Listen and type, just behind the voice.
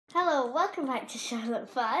welcome back to Charlotte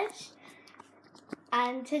Fudge.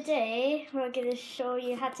 And today we're going to show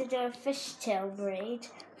you how to do a fishtail braid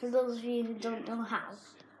for those of you who don't know how.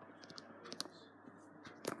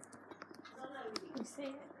 You see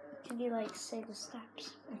it? Can you say the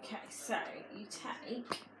steps? Okay, so you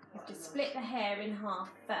have to split the hair in half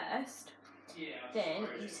first. Then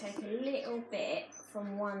you take a little bit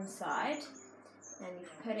from one side and you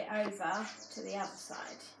put it over to the other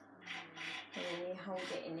side. And then you hold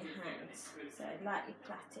it in your hands. So lightly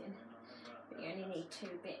plaiting, but you only need 2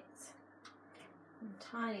 bits. A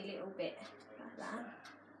tiny little bit like that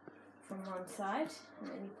from one side, and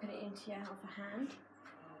then you put it into your other hand.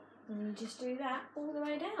 And you just do that all the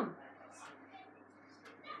way down.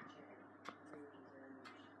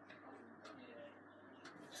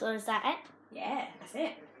 So is that it? Yeah, that's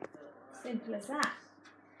it. Simple as that.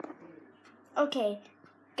 Okay,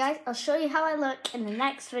 guys, I'll show you how I look in the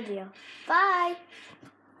next video. Bye!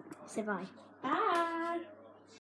 Say bye. Bye.